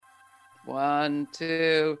1,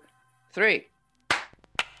 2, 3.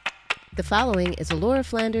 The following is a Laura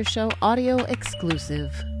Flanders Show audio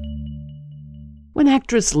exclusive. When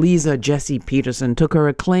actress Lisa Jessie Peterson took her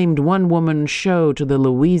acclaimed one-woman show to the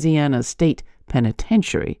Louisiana State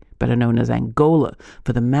Penitentiary, better known as Angola,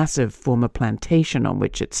 for the massive former plantation on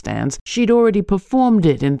which it stands, she'd already performed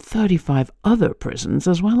it in 35 other prisons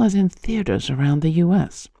as well as in theaters around the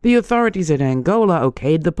U.S. The authorities at Angola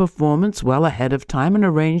okayed the performance well ahead of time and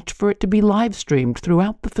arranged for it to be live-streamed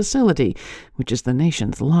throughout the facility, which is the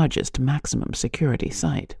nation's largest maximum security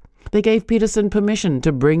site. They gave Peterson permission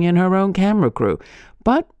to bring in her own camera crew,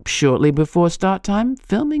 but shortly before start time,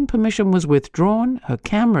 filming permission was withdrawn, her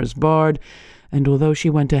cameras barred, and although she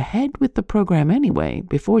went ahead with the program anyway,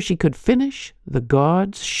 before she could finish, the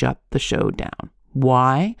guards shut the show down.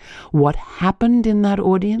 Why? What happened in that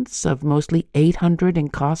audience of mostly 800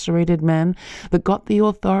 incarcerated men that got the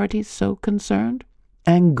authorities so concerned?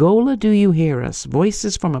 Angola, Do You Hear Us?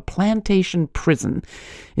 Voices from a Plantation Prison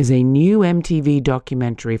is a new MTV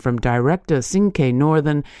documentary from director Cinque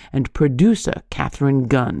Northern and producer Catherine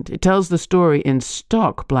Gund. It tells the story in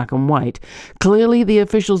stark black and white. Clearly, the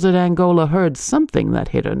officials at Angola heard something that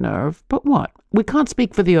hit a nerve, but what? We can't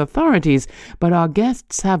speak for the authorities, but our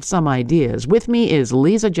guests have some ideas. With me is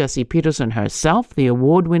Lisa Jessie Peterson herself, the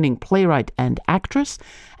award-winning playwright and actress,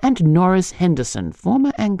 and Norris Henderson,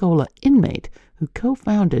 former Angola inmate, who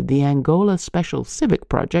co-founded the Angola Special Civic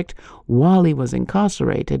Project while he was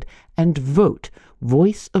incarcerated, and VOTE,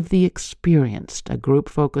 Voice of the Experienced, a group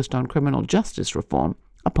focused on criminal justice reform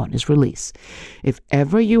upon his release. If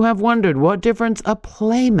ever you have wondered what difference a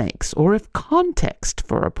play makes, or if context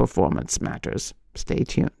for a performance matters, stay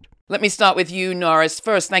tuned. Let me start with you, Norris.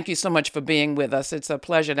 First, thank you so much for being with us. It's a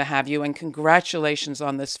pleasure to have you, and congratulations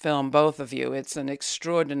on this film, both of you. It's an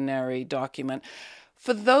extraordinary document.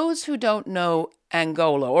 For those who don't know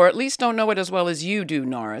Angola, or at least don't know it as well as you do,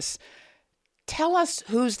 Norris, tell us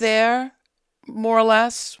who's there, more or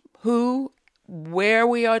less, who, where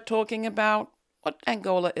we are talking about, what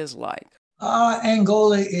Angola is like.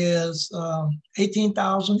 Angola is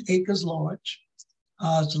 18,000 acres large.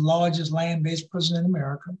 It's the largest land-based prison in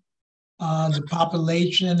America. The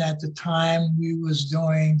population at the time we was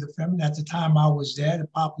doing the film, at the time I was there, the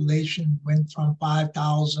population went from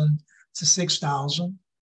 5,000 to 6,000.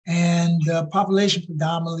 And the population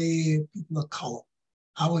predominantly people of color.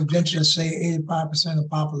 I would venture to say 85% of the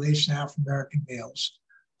population are African-American males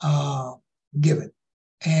given.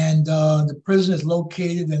 And the prison is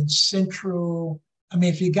located in central,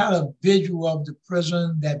 if you got a visual of the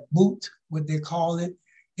prison, that boot, what they call it,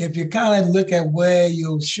 if you kind of look at where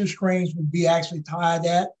your shoestrings would be actually tied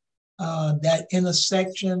at, that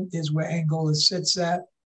intersection is where Angola sits at.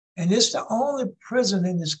 And it's the only prison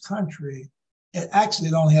in this country that actually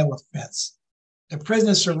don't have a fence. The prison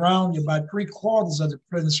is surrounded by 3/4 of the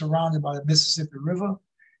prison surrounded by the Mississippi River.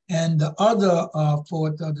 And the other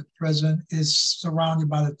fourth of the prison is surrounded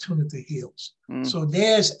by the Tunica Hills. So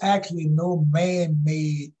there's actually no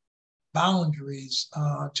man-made boundaries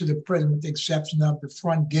to the prison, with the exception of the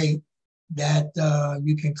front gate that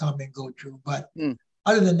you can come and go through. But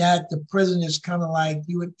other than that, the prison is kind of like,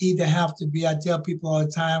 you would either have to be, I tell people all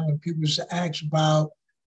the time when people ask about,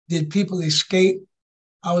 did people escape?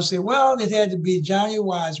 I would say, well, it had to be Johnny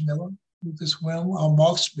Weissmuller, who could swim, or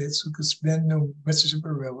Mark Spitz, who could spin the Mississippi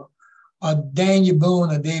River, or Daniel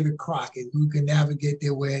Boone or David Crockett, who can navigate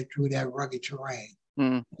their way through that rugged terrain.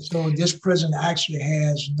 So this prison actually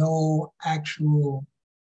has no actual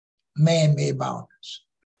man-made boundaries.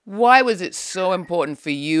 Why was it so important for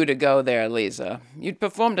you to go there, Lisa? You'd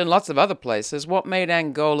performed in lots of other places. What made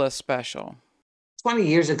Angola special? 20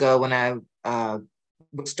 years ago, when I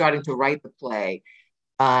was starting to write the play,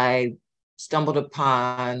 I stumbled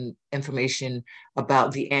upon information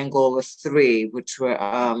about the Angola Three, which were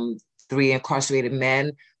 3 incarcerated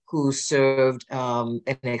men who served an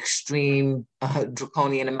extreme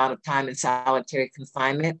draconian amount of time in solitary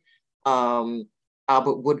confinement. Albert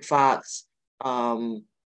Woodfox,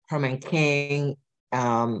 Herman King,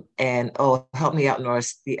 and help me out,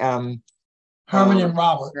 Norris. Herman and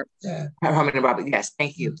Robert. Yeah. Herman and Robert. Yes,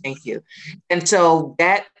 thank you. And so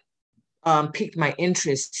that piqued my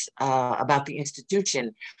interest about the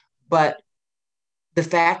institution, but the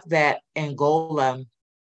fact that Angola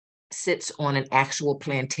sits on an actual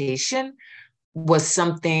plantation was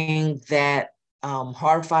something that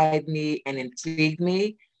horrified me and intrigued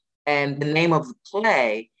me. And the name of the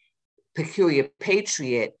play, Peculiar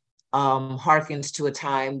Patriot, harkens to a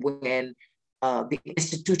time when the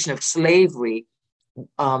institution of slavery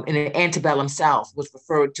in the antebellum South was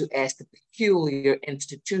referred to as the peculiar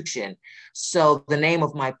institution. So the name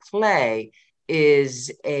of my play is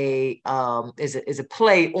a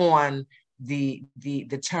play on the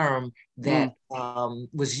term that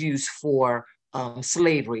was used for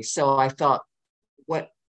slavery. So I thought,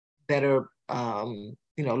 what better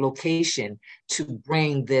location to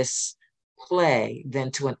bring this play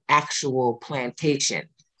than to an actual plantation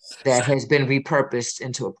that has been repurposed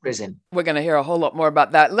into a prison. We're going to hear a whole lot more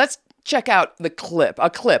about that. Let's check out the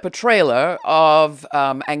a trailer of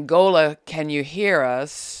Angola, Can You Hear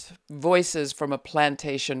Us? Voices from a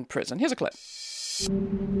Plantation Prison. Here's a clip.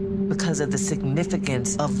 Because of the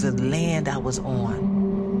significance of the land I was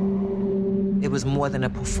on. It was more than a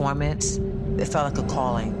performance. It felt like a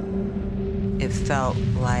calling. It felt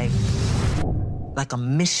like a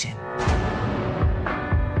mission.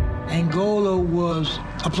 Angola was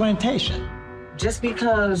a plantation. Just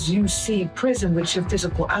because you see prison with your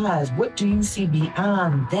physical eyes, what do you see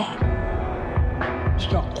beyond that?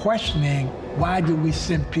 Start questioning, why do we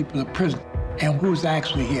send people to prison and who's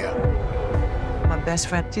actually here? My best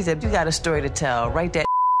friend, she said, you got a story to tell, write that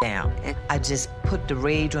down. And I just put the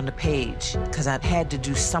rage on the page because I had to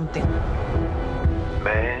do something.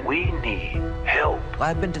 Man, we need help.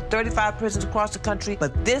 I've been to 35 prisons across the country,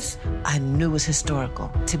 but this I knew was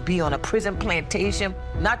historical. To be on a prison plantation,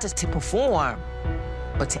 not just to perform,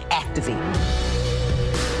 but to activate.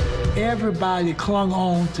 Everybody clung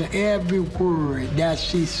on to every word that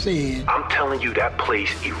she said. I'm telling you, that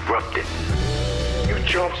place erupted. You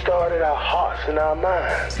jump-started our hearts and our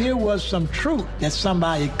minds. Here was some truth that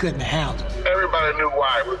somebody couldn't handle. Everybody knew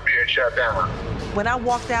why it was being shut down. When I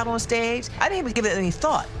walked out on stage, I didn't even give it any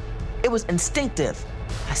thought. It was instinctive.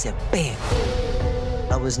 I said, bam.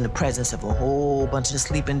 I was in the presence of a whole bunch of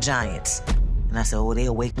sleeping giants. And I said, oh, they're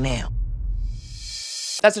awake now.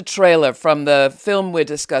 That's a trailer from the film we're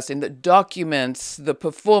discussing that documents the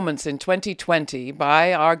performance in 2020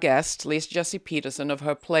 by our guest, Lisa Jessie Peterson, of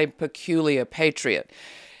her play Peculiar Patriot.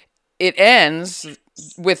 It ends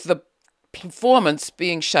with the performance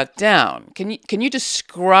being shut down. Can you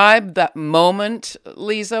describe that moment,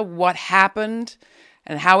 Lisa, what happened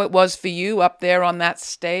and how it was for you up there on that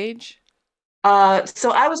stage?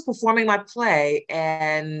 So I was performing my play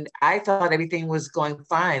and I thought everything was going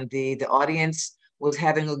fine. The audience was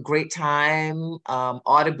having a great time,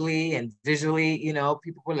 audibly and visually,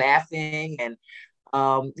 people were laughing and,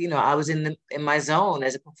 I was in my zone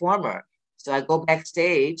as a performer. So I go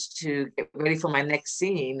backstage to get ready for my next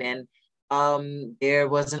scene and there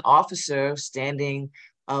was an officer standing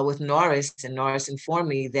with Norris, and Norris informed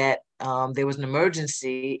me that there was an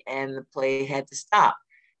emergency and the play had to stop.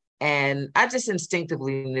 And I just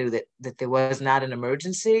instinctively knew that there was not an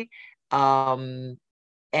emergency. And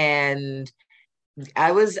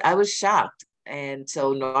I was shocked. And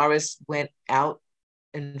so Norris went out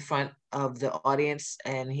in front of the audience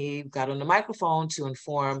and he got on the microphone to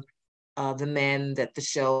inform the men that the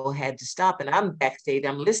show had to stop. And I'm backstage,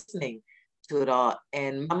 I'm listening to it all.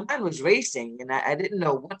 And my mind was racing and I didn't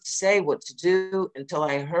know what to say, what to do until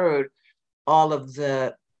I heard all of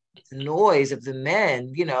the noise of the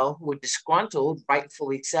men, who were disgruntled,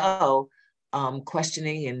 rightfully so,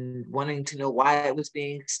 questioning and wanting to know why it was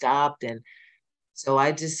being stopped. And so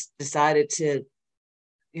I just decided to,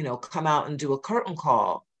 come out and do a curtain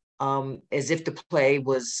call as if the play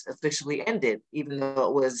was officially ended, even though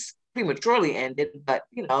it was prematurely ended. But,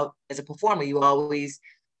 as a performer, you always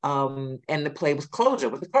end the play with closure,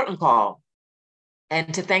 with a curtain call,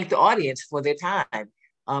 and to thank the audience for their time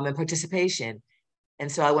and participation.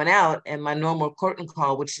 And so I went out and my normal curtain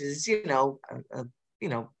call, which is, a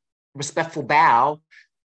respectful bow,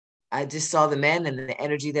 I just saw the men and the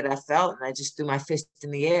energy that I felt, and I just threw my fist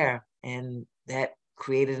in the air, and that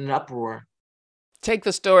created an uproar. Take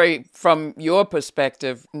the story from your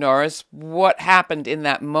perspective, Norris. What happened in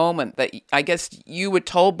that moment that I guess you were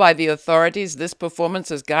told by the authorities this performance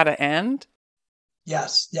has got to end?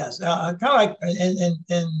 Yes. Kind of like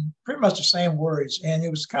in pretty much the same words. And it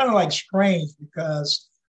was kind of like strange because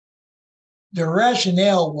the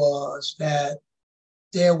rationale was that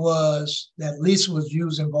Lisa was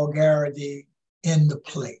using vulgarity in the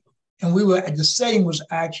play. And the setting was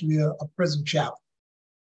actually a prison chapel.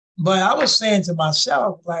 But I was saying to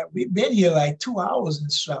myself, like, we've been here like 2 hours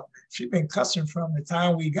and something. She's been cussing from the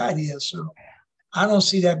time we got here. So I don't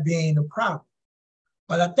see that being a problem.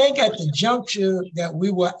 But I think at the juncture that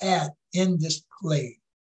we were at in this play,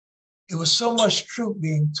 it was so much truth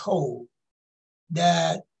being told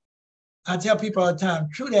that I tell people all the time,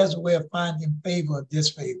 truth has a way of finding favor or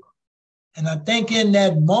disfavor. And I think in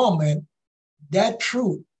that moment, that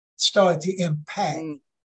truth started to impact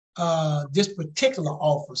this particular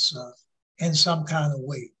officer in some kind of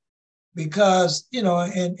way. because,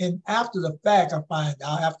 and after the fact, I find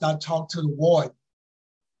out after I talked to the warden,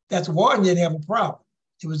 that the warden didn't have a problem.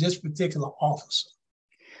 It was this particular officer.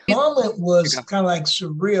 The moment was kind of like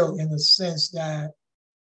surreal in the sense that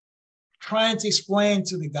trying to explain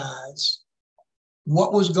to the guys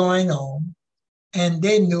what was going on. And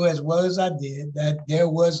they knew as well as I did that there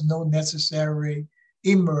was no necessary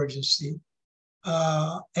emergency.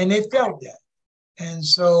 And they felt that. And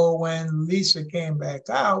so when Lisa came back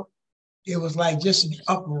out, it was like just an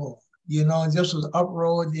uproar, just was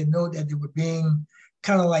uproar. They know that they were being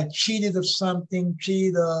kind of like cheated of something,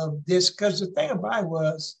 cheated of this. Because the thing about it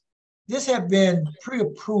was, this had been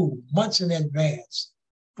pre-approved months in advance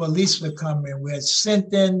for Lisa to come in. We had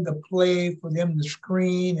sent in the play for them to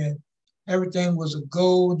screen, and everything was a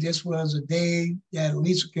go. This was a day that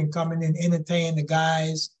Lisa can come in and entertain the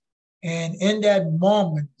guys. And in that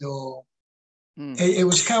moment, though, it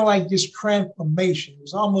was kind of like this transformation. It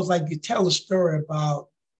was almost like you tell a story about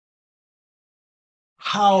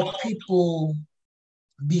how people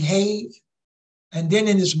behave. And then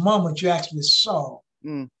in this moment, you actually saw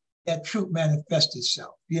that truth manifest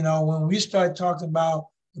itself. When we started talking about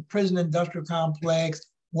the prison industrial complex,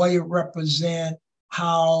 what it represents,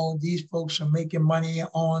 how these folks are making money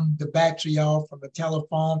on the backs of y'all from the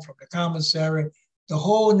telephone, from the commissary, the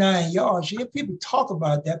whole 9 yards. You hear people talk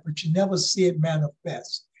about that, but you never see it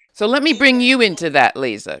manifest. So let me bring you into that,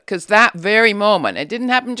 Lisa, because that very moment, it didn't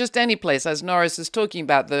happen just any place, as Norris is talking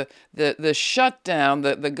about, the shutdown,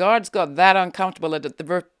 the guards got that uncomfortable at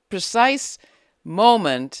the precise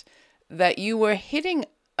moment that you were hitting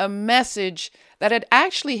a message that had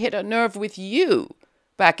actually hit a nerve with you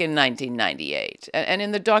back in 1998. And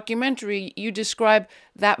in the documentary, you describe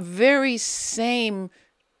that very same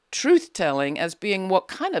truth-telling as being what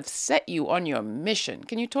kind of set you on your mission.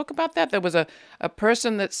 Can you talk about that? There was a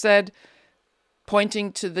person that said,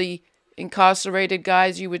 pointing to the incarcerated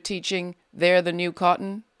guys you were teaching, they're the new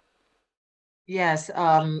cotton? Yes.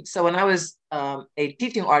 So when I was a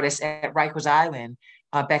teaching artist at Rikers Island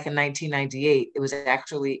back in 1998, it was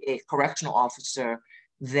actually a correctional officer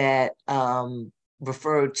that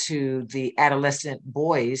referred to the adolescent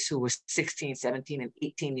boys who were 16, 17, and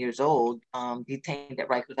 18 years old, detained at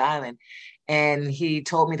Rikers Island. And he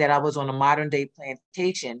told me that I was on a modern day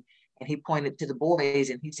plantation, and he pointed to the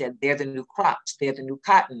boys and he said, they're the new crops, they're the new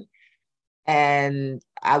cotton. And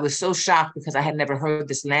I was so shocked because I had never heard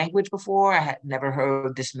this language before. I had never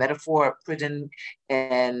heard this metaphor of prison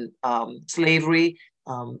and slavery,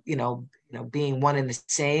 being one and the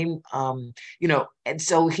same, and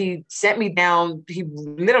so he sent me down, he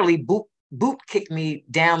literally boot kicked me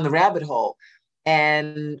down the rabbit hole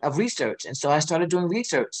of research. And so I started doing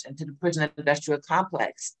research into the prison industrial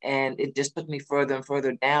complex, and it just took me further and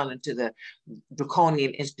further down into the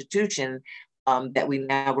draconian institution that we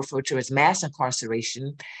now refer to as mass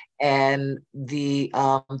incarceration, and the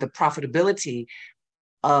profitability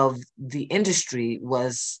of the industry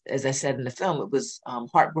was, as I said in the film, it was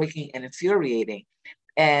heartbreaking and infuriating.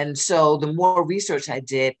 And so the more research I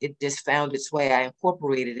did, it just found its way. I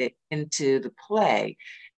incorporated it into the play.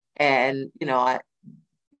 And, my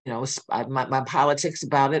politics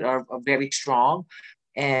about it are very strong.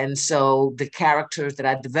 And so the characters that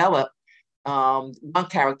I developed, one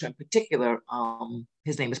character in particular,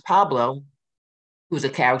 his name is Pablo, who's a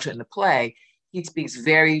character in the play. He speaks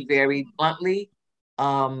very, very bluntly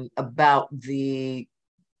about the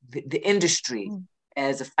industry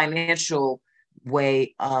as a financial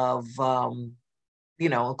way of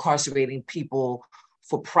incarcerating people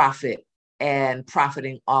for profit and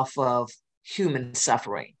profiting off of human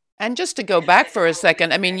suffering. And just to go back for a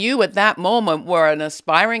second, I mean, you at that moment were an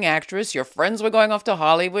aspiring actress. Your friends were going off to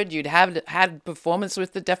Hollywood. You'd had performance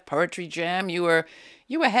with the Deaf Poetry Jam. You were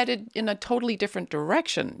headed in a totally different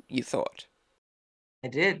direction, you thought. I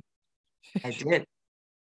did.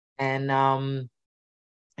 And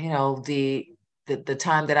the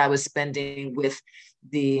time that I was spending with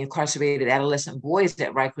the incarcerated adolescent boys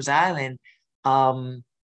at Rikers Island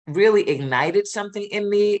really ignited something in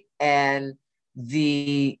me, and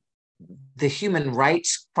the human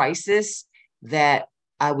rights crisis that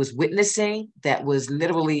I was witnessing, that was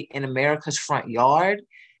literally in America's front yard.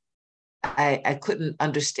 I couldn't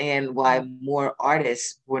understand why more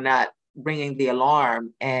artists were not ringing the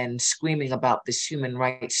alarm and screaming about this human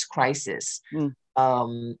rights crisis.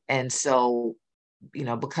 And so,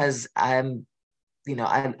 because I'm,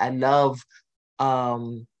 I love,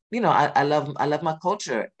 I love my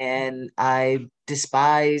culture, and I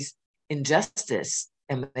despise injustice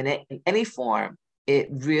in any form. It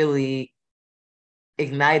really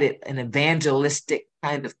ignited an evangelistic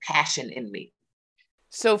kind of passion in me.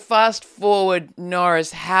 So fast forward,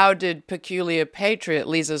 Norris, how did Peculiar Patriot,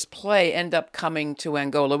 Lisa's play, end up coming to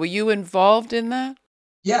Angola? Were you involved in that?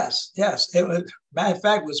 Yes, yes. It was, matter of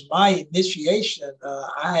fact, it was my initiation.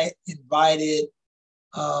 I invited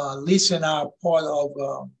Lisa and I are part of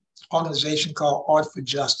an organization called Art for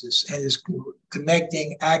Justice, and it's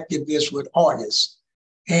connecting activists with artists.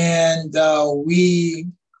 And we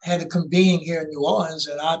had a convene here in New Orleans,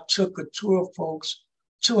 and I took a tour of folks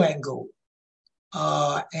to Angola.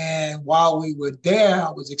 And while we were there,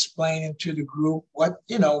 I was explaining to the group what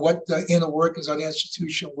the inner workings of the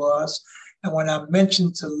institution was. And when I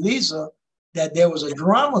mentioned to Lisa that there was a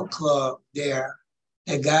drama club there,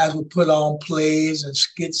 that guys would put on plays and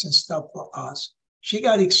skits and stuff for us, she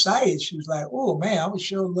got excited. She was like, "Oh man, I would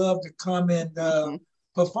sure love to come and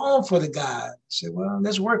perform for the guys." I said, "Well,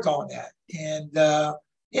 let's work on that." And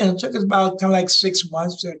it took us about kind of like 6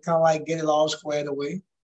 months to kind of like get it all squared away.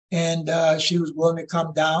 And she was willing to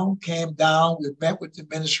come down, came down. We met with the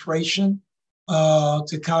administration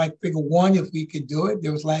to kind of figure, one, if we could do it.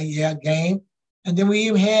 There was like, yeah, game. And then we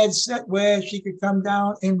even had set where she could come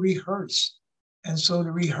down and rehearse. And so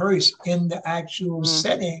to rehearse in the actual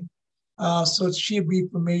setting, so she'd be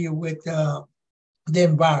familiar with the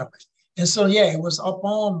environment. And so, yeah, it was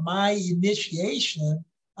upon my initiation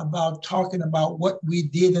about talking about what we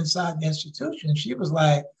did inside the institution. She was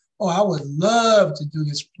like, "Oh, I would love to do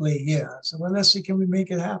this play here." So, well, let's see, can we make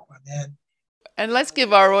it happen? And let's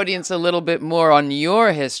give our audience a little bit more on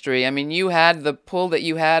your history. I mean, you had the pull that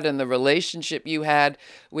you had and the relationship you had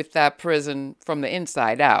with that prison from the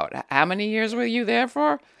inside out. How many years were you there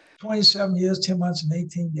for? 27 years, 10 months, and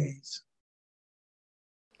 18 days.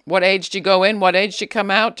 What age did you go in? What age did you come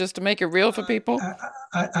out? Just to make it real for people.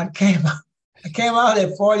 I came out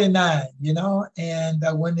at 49, and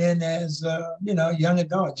I went in as young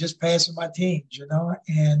adult, just passing my teens,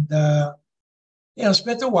 and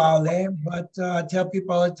spent a while there. But I tell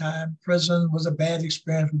people all the time, prison was a bad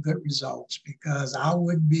experience with good results, because I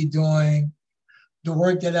wouldn't be doing the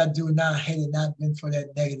work that I do now had it not been for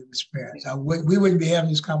that negative experience. We wouldn't be having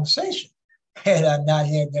this conversation had I not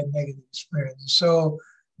had that negative experience. So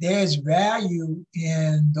there's value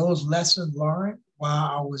in those lessons learned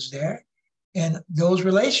while I was there, and those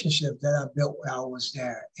relationships that I built while I was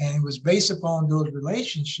there. And it was based upon those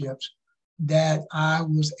relationships that I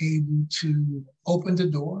was able to open the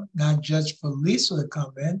door, not just for Lisa to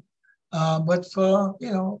come in, but for,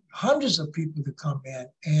 hundreds of people to come in.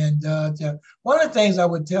 And one of the things I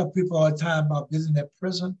would tell people all the time about visiting that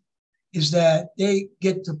prison is that they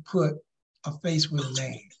get to put a face with a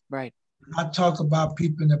name. Right. I talk about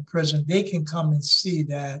people in the prison, they can come and see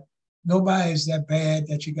that nobody is that bad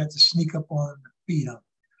that you got to sneak up on and beat them.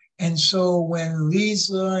 And so when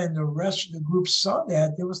Lisa and the rest of the group saw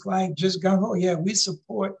that, it was like, just go, "Oh yeah, we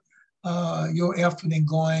support your effort in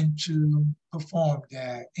going to perform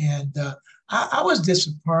there." And I was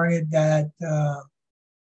disappointed that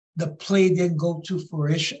the play didn't go to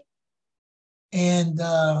fruition. And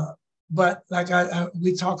but like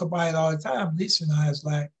we talk about it all the time, Lisa and I, is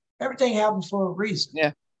like, everything happens for a reason.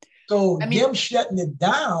 Yeah. So them shutting it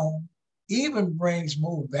down even brings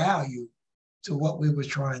more value to what we were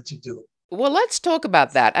trying to do. Well, let's talk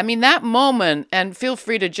about that. I mean, that moment, and feel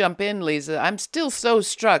free to jump in, Lisa. I'm still so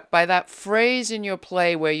struck by that phrase in your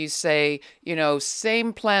play where you say,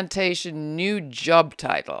 same plantation, new job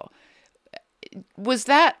title. Was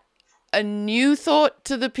that a new thought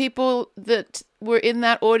to the people that were in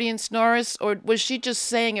that audience, Norris, or was she just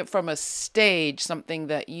saying it from a stage, something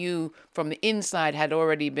that you from the inside had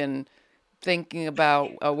already been thinking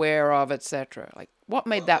about, aware of, etc.? Like, what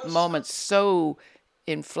made that moment so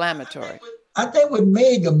inflammatory? I think what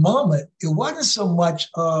made the moment, it wasn't so much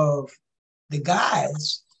of the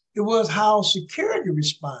guys, it was how security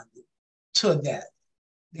responded to that.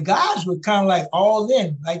 The guys were kind of like all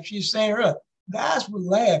in, like she's saying earlier. Guys were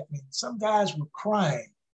laughing. Some guys were crying.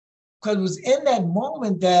 Because it was in that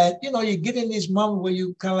moment that, you get in this moment where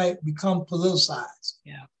you kind of like become politicized.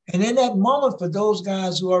 Yeah. And in that moment, for those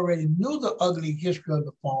guys who already knew the ugly history of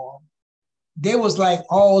the farm, they was like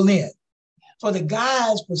all in. For the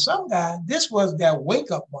guys, for some guys, this was that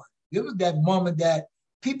wake-up moment. It was that moment that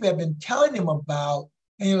people have been telling them about,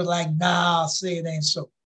 and it was like, nah, I'll say it ain't so.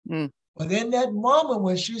 But in that moment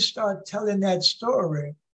when she started telling that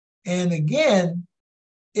story, and again,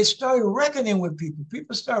 it started reckoning with people.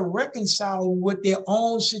 People started reconciling with their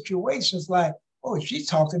own situations, like, "Oh, she's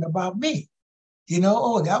talking about me.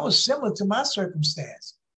 Oh, that was similar to my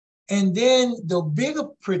circumstance." And then the bigger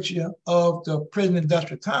picture of the prison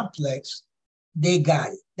industrial complex, they got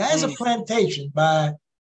it. That is a plantation by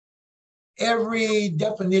every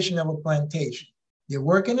definition of a plantation. You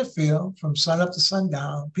work in the field from sun up to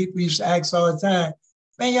sundown. People used to ask all the time,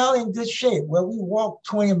 man, y'all in good shape. Well, we walk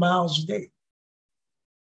 20 miles a day.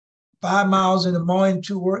 5 miles in the morning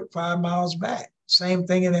to work, 5 miles back. Same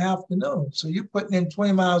thing in the afternoon. So you're putting in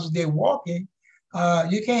 20 miles a day walking.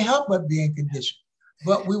 You can't help but be in condition.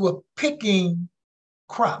 But we were picking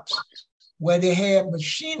crops where they had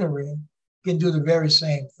machinery can do the very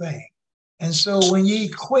same thing. And so when you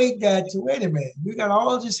equate that to, wait a minute, you got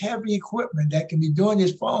all this heavy equipment that can be doing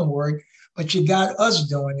this farm work, but you got us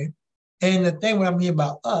doing it. And the thing what I mean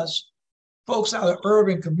about us, folks out of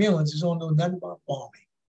urban communities don't know nothing about farming.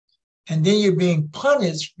 And then you're being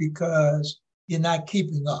punished because you're not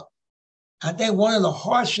keeping up. I think one of the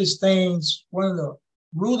harshest things, one of the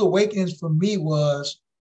rude awakenings for me was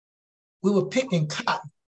we were picking cotton.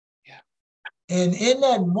 Yeah. And in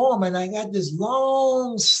that moment, I got this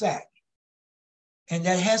long sack, and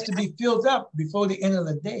that has to be filled up before the end of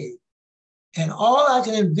the day. And all I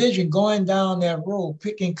can envision going down that road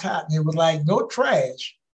picking cotton, it was like no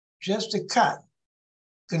trash, just the cotton.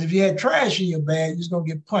 Because if you had trash in your bag, you're going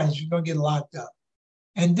to get punished. You're going to get locked up.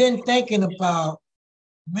 And then thinking about,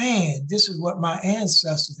 man, this is what my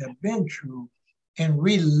ancestors have been through and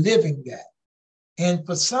reliving that. And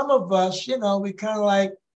for some of us, you know, we kind of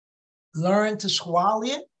like learned to swallow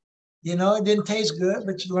it. You know, it didn't taste good,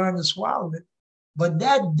 but you learned to swallow it. But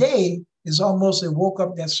that day is almost, it woke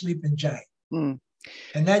up that sleeping giant. Mm.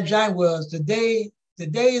 And that giant was the day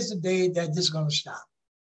is the day that this is going to stop.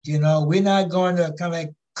 You know, we're not going to kind of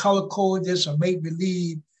like color code this or make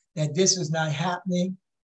believe that this is not happening.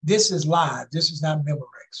 This is live. This is not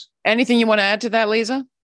Memorex. Anything you want to add to that, Lisa?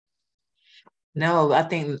 No, I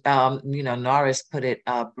think, you know, Norris put it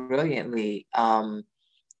brilliantly.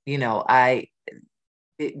 You know,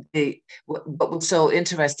 what was so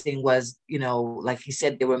interesting was, you know, like he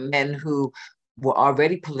said, there were men who were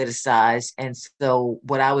already politicized. And so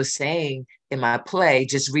what I was saying in my play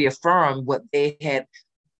just reaffirmed what they had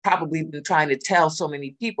probably been trying to tell so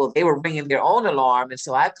many people. They were ringing their own alarm. And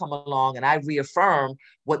so I come along and I reaffirm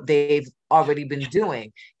what they've already been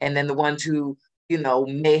doing. And then the ones who, you know,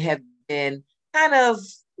 may have been kind of,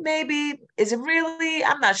 maybe, is it really?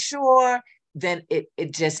 I'm not sure. Then it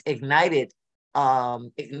just ignited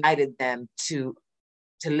them to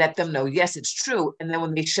let them know, yes, it's true. And then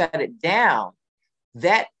when they shut it down,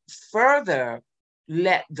 that further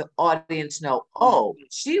let the audience know, oh,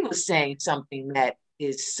 she was saying something that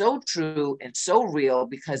is so true and so real,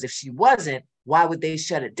 because if she wasn't, why would they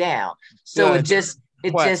shut it down? So it just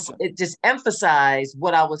emphasized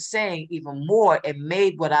what I was saying even more. It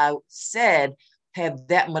made what I said have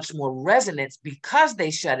that much more resonance because they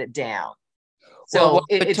shut it down. So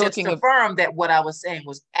it just affirmed that what I was saying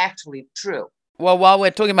was actually true. Well, while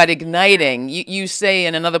we're talking about igniting, you say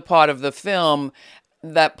in another part of the film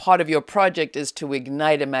that part of your project is to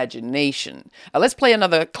ignite imagination. Let's play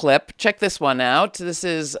another clip. Check this one out. This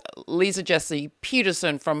is Lisa Jessie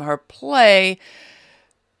Peterson from her play,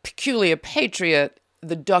 Peculiar Patriot,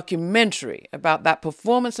 the documentary about that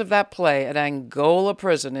performance of that play at Angola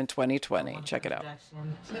Prison in 2020. Check it out.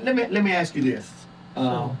 Let me ask you this.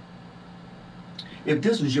 If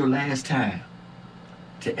this was your last time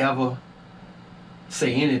to ever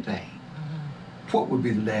say anything, what would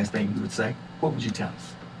be the last thing you would say? What would you tell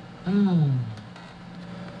us?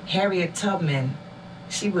 Harriet Tubman,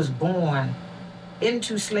 she was born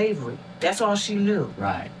into slavery. That's all she knew.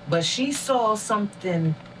 Right. But she saw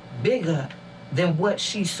something bigger than what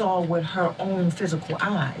she saw with her own physical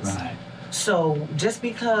eyes. Right. So just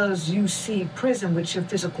because you see prison with your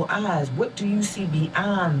physical eyes, what do you see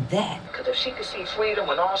beyond that? Because if she could see freedom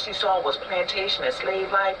when all she saw was plantation and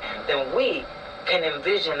slave life, then we can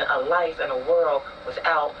envision a life and a world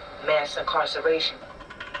without mass incarceration.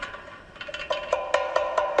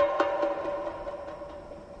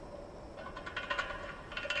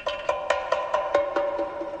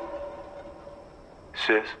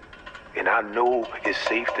 Sis, and I know it's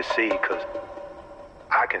safe to say, because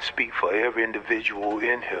I can speak for every individual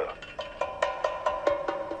in here,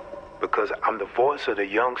 because I'm the voice of the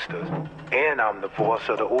youngsters and I'm the voice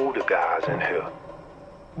of the older guys in here.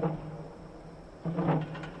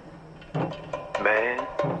 Man,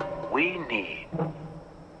 we need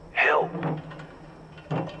help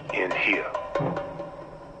in here.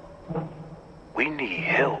 We need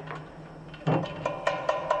help.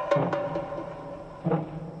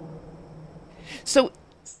 So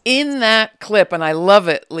in that clip, and I love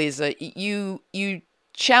it, Lisa, you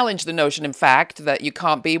challenge the notion, in fact, that you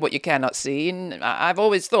can't be what you cannot see. And I've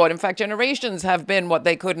always thought, in fact, generations have been what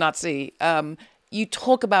they could not see. You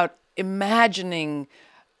talk about imagining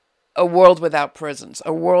a world without prisons,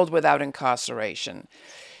 a world without incarceration.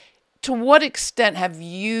 To what extent have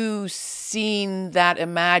you seen that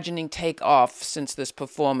imagining take off since this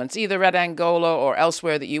performance, either at Angola or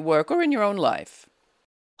elsewhere that you work or in your own life?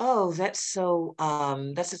 Oh, that's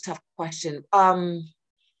a tough question.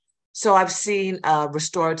 So I've seen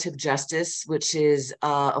restorative justice, which is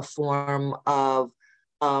a form of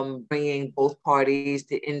bringing both parties,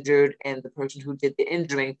 the injured and the person who did the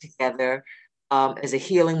injuring, together as a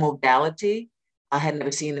healing modality. I had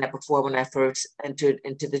never seen that before when I first entered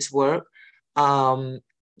into this work. Um,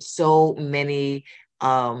 so many,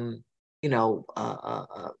 um,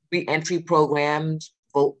 reentry programs,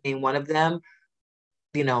 Vote being one of them,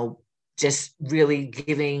 you know, just really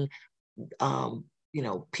giving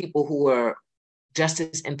people who are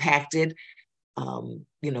justice impacted,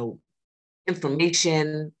 you know,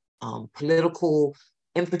 information, political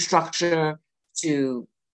infrastructure to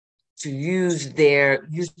use their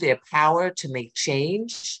power to make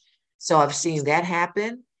change. So I've seen that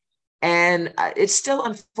happen, and it's still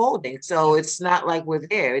unfolding. So it's not like we're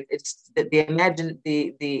there. It's the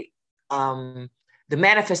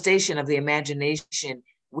manifestation of the imagination.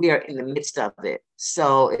 We are in the midst of it.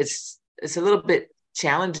 So it's a little bit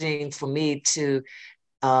challenging for me to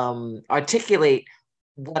articulate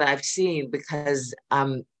what I've seen because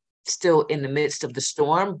I'm still in the midst of the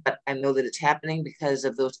storm, but I know that it's happening because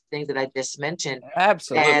of those things that I just mentioned. And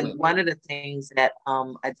Absolutely. one of the things that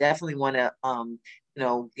I definitely want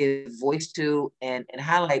to give voice to and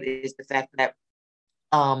highlight is the fact that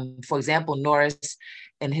for example, Norris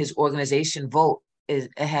and his organization Vote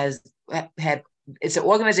has had it's an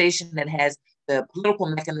organization that has the political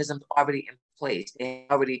mechanisms already in place. They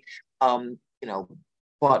already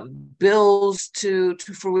brought bills to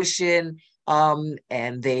fruition,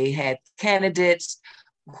 and they had candidates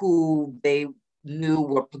who they knew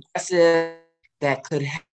were progressive that could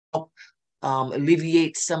help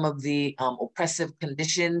alleviate some of the oppressive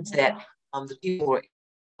conditions that the people were.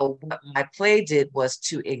 So what my play did was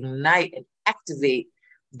to ignite and activate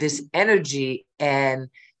this energy, and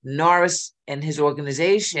Norris and his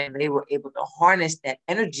organization, they were able to harness that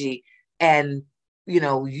energy and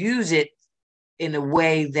use it in a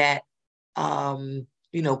way that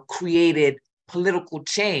created political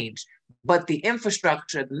change. But the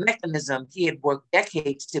infrastructure, the mechanism, he had worked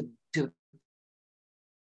decades to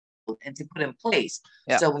and to put in place.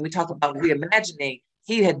 Yeah. So when we talk about reimagining,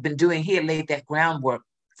 he had laid that groundwork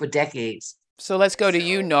for decades. So let's go to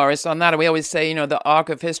you, Norris, on that. We always say, the arc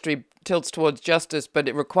of history tilts towards justice, but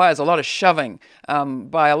it requires a lot of shoving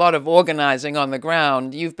by a lot of organizing on the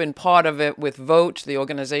ground. You've been part of it with Vote, the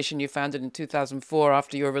organization you founded in 2004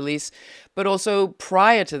 after your release, but also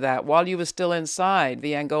prior to that, while you were still inside,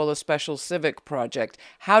 the Angola Special Civic Project.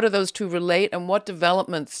 How do those two relate, and what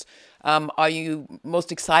developments are you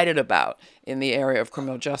most excited about in the area of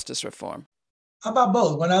criminal justice reform? How about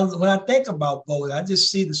both? When I think about both, I just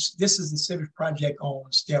see this is the Civic Project on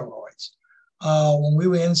steroids. When we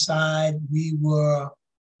were inside, we were,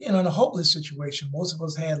 in a hopeless situation. Most of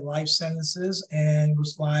us had life sentences, and it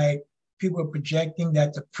was like people were projecting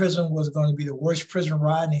that the prison was going to be the worst prison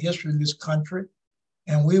ride in the history of this country.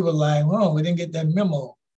 And we were like, oh, we didn't get that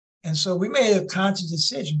memo. And so we made a conscious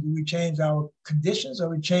decision. Do we change our conditions or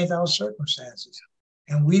we change our circumstances?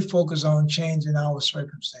 And we focus on changing our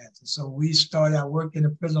circumstances. So we started, I worked in the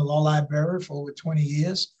prison law library for over 20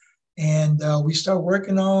 years. And we started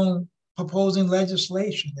working on proposing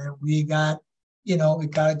legislation. And we got a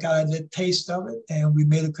little taste of it. And we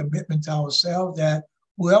made a commitment to ourselves that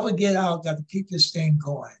whoever get out got to keep this thing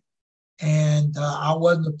going. And I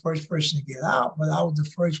wasn't the first person to get out, but I was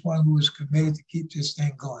the first one who was committed to keep this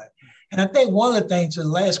thing going. And I think one of the things, the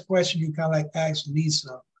last question you kind of like asked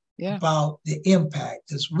Lisa, about the impact,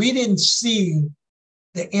 because we didn't see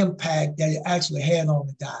the impact that it actually had on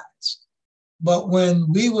the guys. But when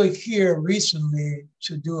we were here recently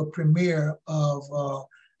to do a premiere of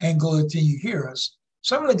Angola, Can You Hear Us,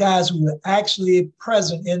 some of the guys who were actually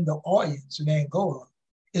present in the audience in Angola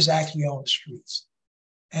is actually on the streets.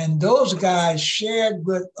 And those guys shared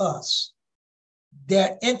with us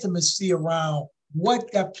their intimacy around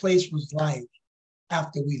what that place was like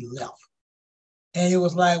after we left. And it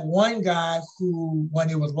was like one guy who, when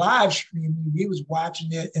it was live streaming, he was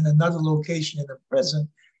watching it in another location in the prison,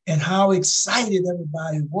 and how excited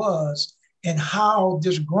everybody was and how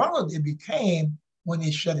disgruntled it became when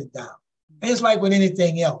they shut it down. And it's like with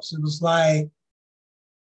anything else. It was like,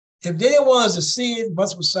 if they didn't want us to see it, it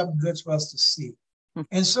must be something good for us to see.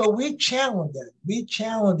 And so we challenged that. We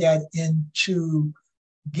challenged that into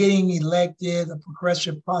getting elected a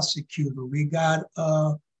progressive prosecutor. We got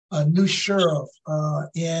a new sheriff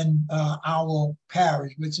in our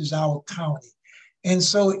parish, which is our county. And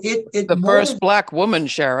so it the first Black woman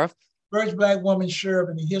sheriff. first Black woman sheriff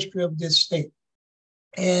in the history of this state.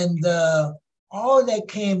 And all of that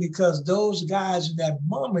came because those guys in that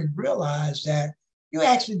moment realized that you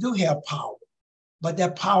actually do have power, but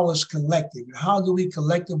that power is collective. How do we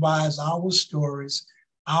collectivize our stories,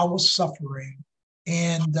 our suffering?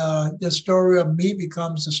 And the story of me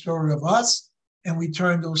becomes the story of us, and we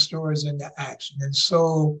turn those stories into action. And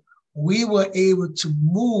so we were able to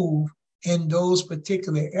move in those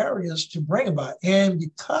particular areas to bring about. And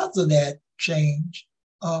because of that change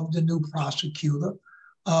of the new prosecutor,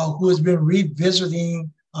 who has been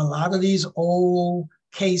revisiting a lot of these old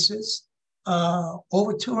cases,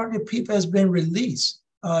 over 200 people has been released.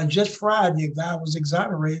 Just Friday, a guy was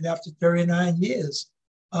exonerated after 39 years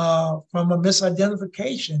from a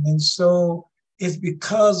misidentification. And so it's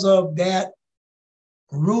because of that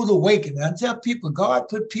rude awakening. I tell people, God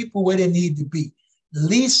put people where they need to be.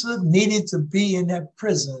 Lisa needed to be in that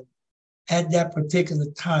prison at that particular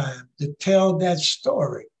time to tell that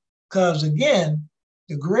story. Because again,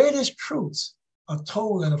 the greatest truths are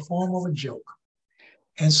told in the form of a joke.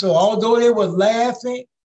 And so although they were laughing,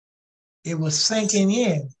 it was sinking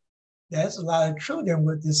in. That's a lot of truth in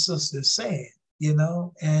what this sister is saying, you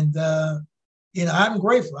know? And, you know, I'm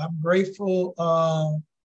grateful. I'm grateful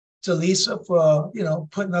to Lisa for, you know,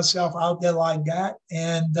 putting herself out there like that.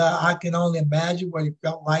 And I can only imagine what it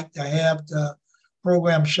felt like to have the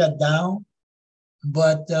program shut down.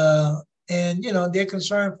 But, and, you know, they're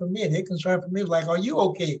concerned for me. They're concerned for me, like, are you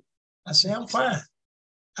okay? I say, I'm fine.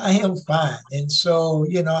 I am fine. And so,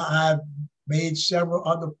 you know, I've made several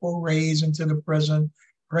other forays into the prison,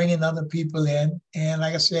 bringing other people in. And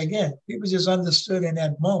like I say, again, people just understood in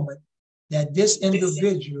that moment that this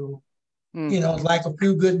individual, you know, like a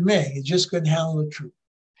few good men, he just couldn't handle the truth.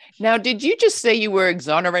 Now, did you just say you were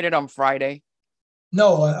exonerated on Friday?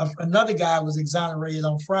 No, another guy was exonerated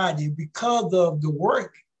on Friday because of the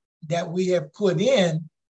work that we have put in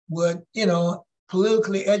with, you know,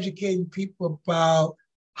 politically educating people about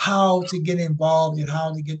how to get involved and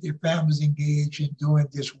how to get their families engaged in doing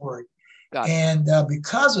this work. And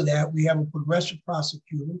because of that, we have a progressive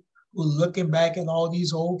prosecutor who's looking back at all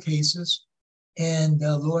these old cases. And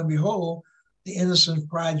lo and behold, the Innocence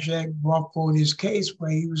Project brought forward his case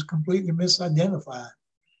where he was completely misidentified.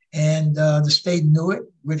 And the state knew it,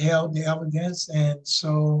 withheld the evidence. And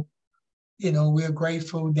so, you know, we're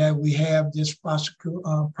grateful that we have this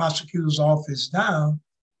prosecutor's office now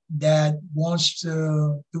that wants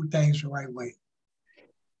to do things the right way.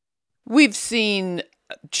 We've seen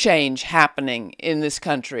change happening in this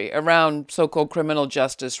country around so-called criminal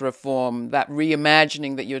justice reform, that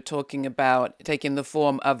reimagining that you're talking about, taking the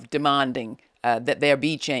form of demanding that there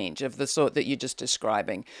be change of the sort that you're just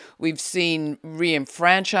describing. We've seen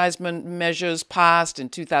re-enfranchisement measures passed in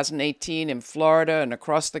 2018 in Florida and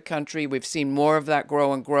across the country. We've seen more of that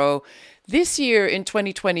grow and grow. This year, in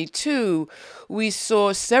 2022, we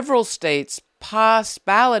saw several states pass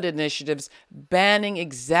ballot initiatives banning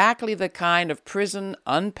exactly the kind of prison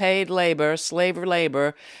unpaid labor, slave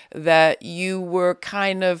labor, that you were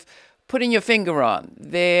kind of putting your finger on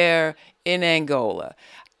there in Angola.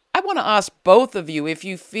 I want to ask both of you if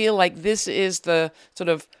you feel like this is the sort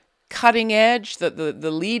of cutting edge,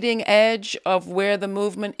 the leading edge of where the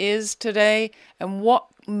movement is today, and what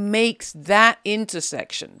makes that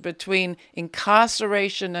intersection between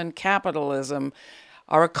incarceration and capitalism,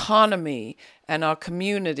 our economy and our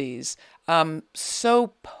communities,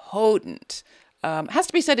 so potent. Has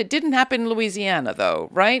to be said, it didn't happen in Louisiana, though,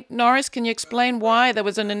 right? Norris, can you explain why there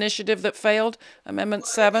was an initiative that failed, Amendment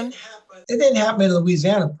 7? It didn't happen in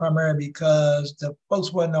Louisiana primarily because the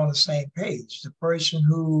folks wasn't on the same page. The person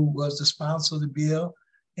who was the sponsor of the bill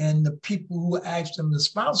and the people who asked them to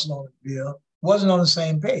sponsor on the bill wasn't on the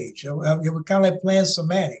same page. It was kind of like playing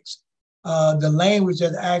semantics. The language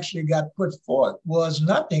that actually got put forth was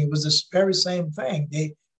nothing. It was the very same thing.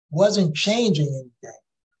 They wasn't changing anything.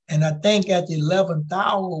 And I think at the 11th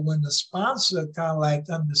hour, when the sponsor kind of like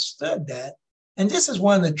understood that, and this is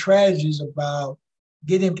one of the tragedies about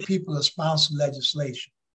getting people to sponsor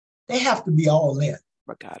legislation, they have to be all in.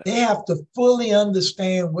 They have to fully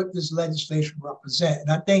understand what this legislation represents.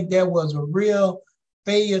 And I think there was a real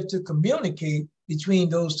failure to communicate between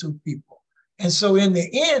those two people. And so in the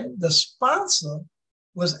end, the sponsor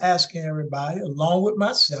was asking everybody, along with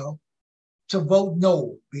myself, to vote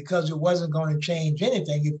no, because it wasn't going to change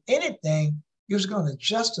anything. If anything, it was going to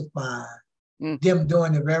justify them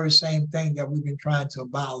doing the very same thing that we've been trying to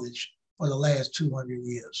abolish for the last 200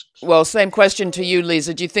 years. Well, same question to you,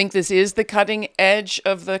 Lisa. Do you think this is the cutting edge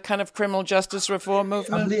of the kind of criminal justice reform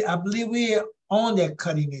movement? I believe we're on that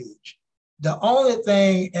cutting edge. The only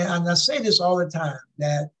thing, and I say this all the time,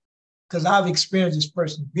 that because I've experienced this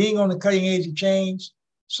person being on the cutting edge of change.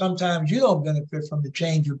 Sometimes you don't benefit from the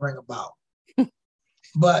change you bring about.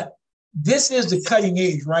 But this is the cutting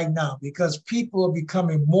edge right now because people are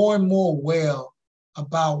becoming more and more aware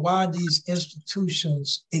about why these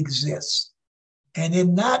institutions exist. And they're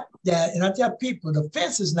not that, and I tell people, the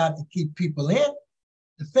fence is not to keep people in,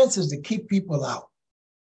 the fence is to keep people out.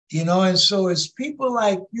 And so it's people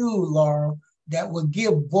like you, Laura, that will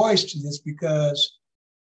give voice to this because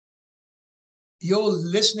your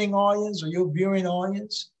listening audience or your viewing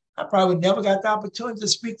audience, I probably never got the opportunity to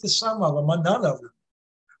speak to some of them or none of them.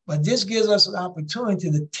 But this gives us an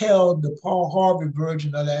opportunity to tell the Paul Harvey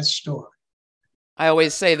version of that story. I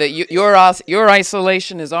always say that your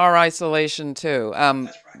isolation is our isolation too.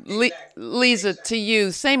 That's right. Exactly. Lisa, to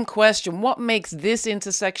you, same question. What makes this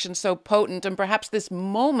intersection so potent and perhaps this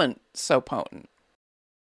moment so potent?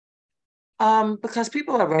 Because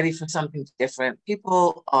people are ready for something different.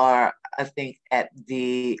 People are, I think, at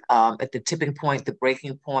the tipping point, the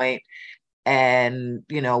breaking point, and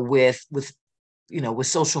with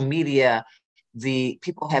social media, the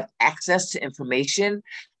people have access to information.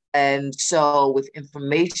 And so with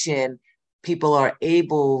information, people are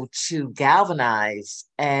able to galvanize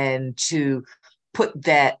and to put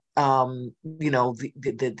that,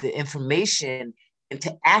 the information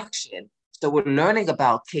into action. So we're learning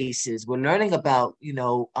about cases, we're learning about,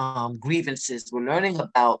 grievances, we're learning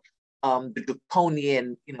about the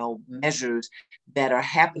draconian, measures that are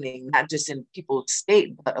happening, not just in people's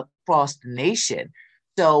state, but across the nation.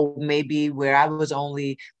 So maybe where I was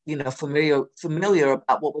only, familiar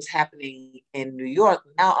about what was happening in New York,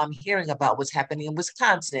 now I'm hearing about what's happening in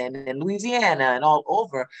Wisconsin and Louisiana and all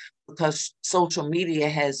over because social media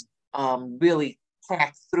has really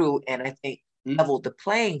cracked through and I think leveled the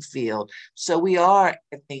playing field. So we are,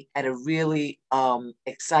 I think, at a really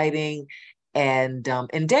exciting and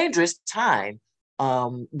dangerous time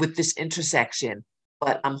with this intersection.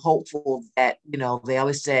 But I'm hopeful that, they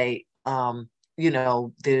always say,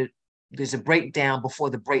 there's a breakdown before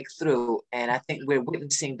the breakthrough. And I think we're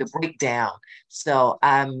witnessing the breakdown. So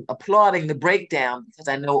I'm applauding the breakdown because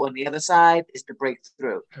I know on the other side is the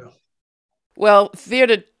breakthrough. Well,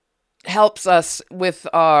 theater helps us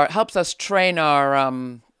train our,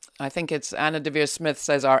 I think it's Anna Devere Smith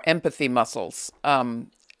says, our empathy muscles.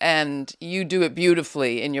 And you do it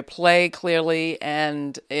beautifully in your play, clearly,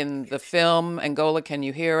 and in the film, Angola, Can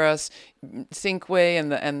You Hear Us? Cinque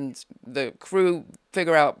and the crew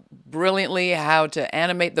figure out brilliantly how to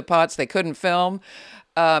animate the parts they couldn't film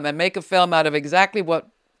and make a film out of exactly what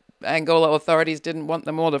Angola authorities didn't want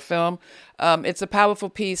them all to film. It's a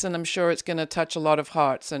powerful piece, and I'm sure it's going to touch a lot of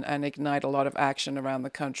hearts and ignite a lot of action around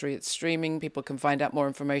the country. It's streaming. People can find out more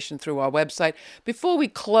information through our website. Before we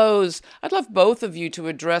close, I'd love both of you to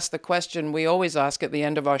address the question we always ask at the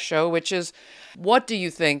end of our show, which is, what do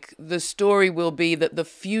you think the story will be that the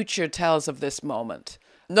future tells of this moment?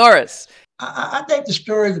 Norris. I think the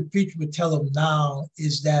story the future would tell them now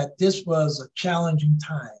is that this was a challenging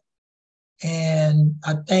time. And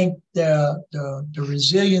I think the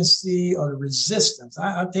resiliency or the resistance,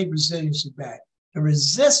 I take resiliency back. The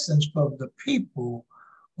resistance of the people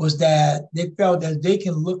was that they felt that they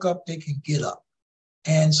can look up, they can get up.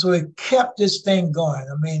 And so it kept this thing going.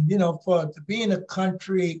 I mean, to be in a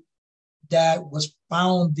country that was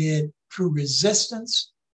founded through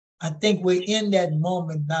resistance, I think we're in that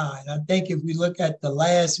moment now. And I think if we look at the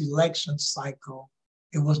last election cycle,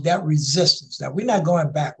 it was that resistance that we're not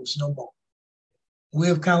going backwards no more.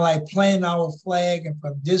 We're kind of like planting our flag, and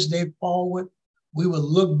from this day forward, we will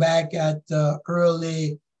look back at the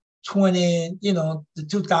early the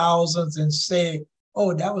 2000s and say,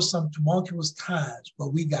 oh, that was some tumultuous times,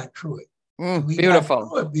 but we got through it. We beautiful. got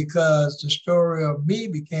through it because the story of me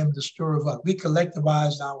became the story of us. We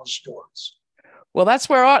collectivized our stories. Well, that's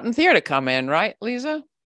where art and theater come in, right, Lisa?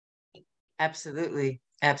 Absolutely.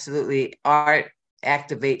 Absolutely. Art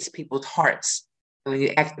activates people's hearts. When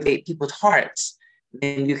you activate people's hearts,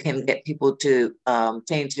 then you can get people to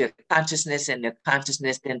change their consciousness, and their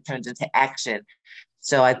consciousness then turns into action.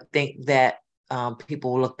 So I think that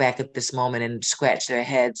people will look back at this moment and scratch their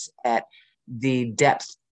heads at the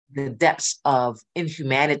depths of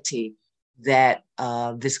inhumanity that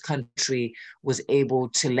this country was able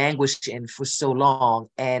to languish in for so long.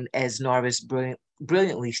 And as Norris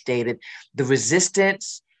brilliantly stated, the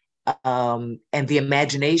resistance and the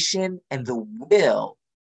imagination and the will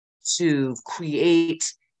to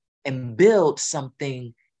create and build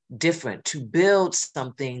something different, to build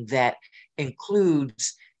something that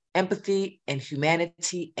includes empathy and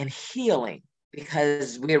humanity and healing.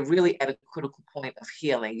 because we're really at a critical point of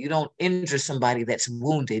healing. You don't injure somebody that's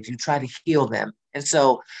wounded, you try to heal them. And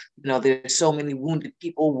so, there's so many wounded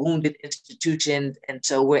people, wounded institutions. And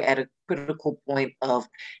so we're at a critical point of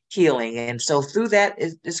healing. And so through that,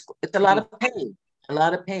 it's a lot of pain,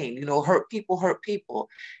 hurt people.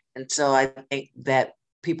 And so I think that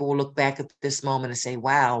people will look back at this moment and say,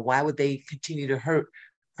 wow, why would they continue to hurt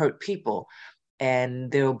people?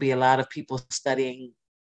 And there will be a lot of people studying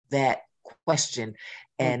that question,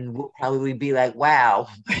 and we'll probably be like, wow,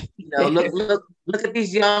 look at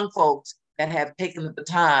these young folks that have taken the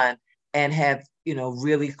baton and have,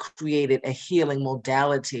 really created a healing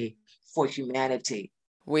modality for humanity.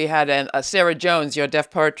 We had Sarah Jones, your Deaf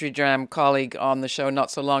Poetry Jam colleague, on the show not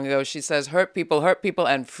so long ago. She says, hurt people,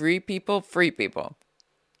 and free people, free people.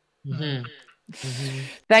 Mm-hmm. Mm-hmm.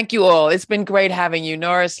 Thank you all. It's been great having you,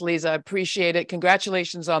 Norris, Lisa. I appreciate it.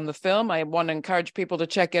 Congratulations on the film. I want to encourage people to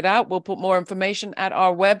check it out. We'll put more information at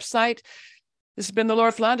our website. This has been the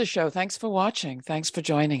Laura Flanders Show. Thanks for watching. Thanks for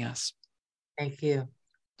joining us. Thank you.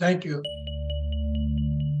 Thank you.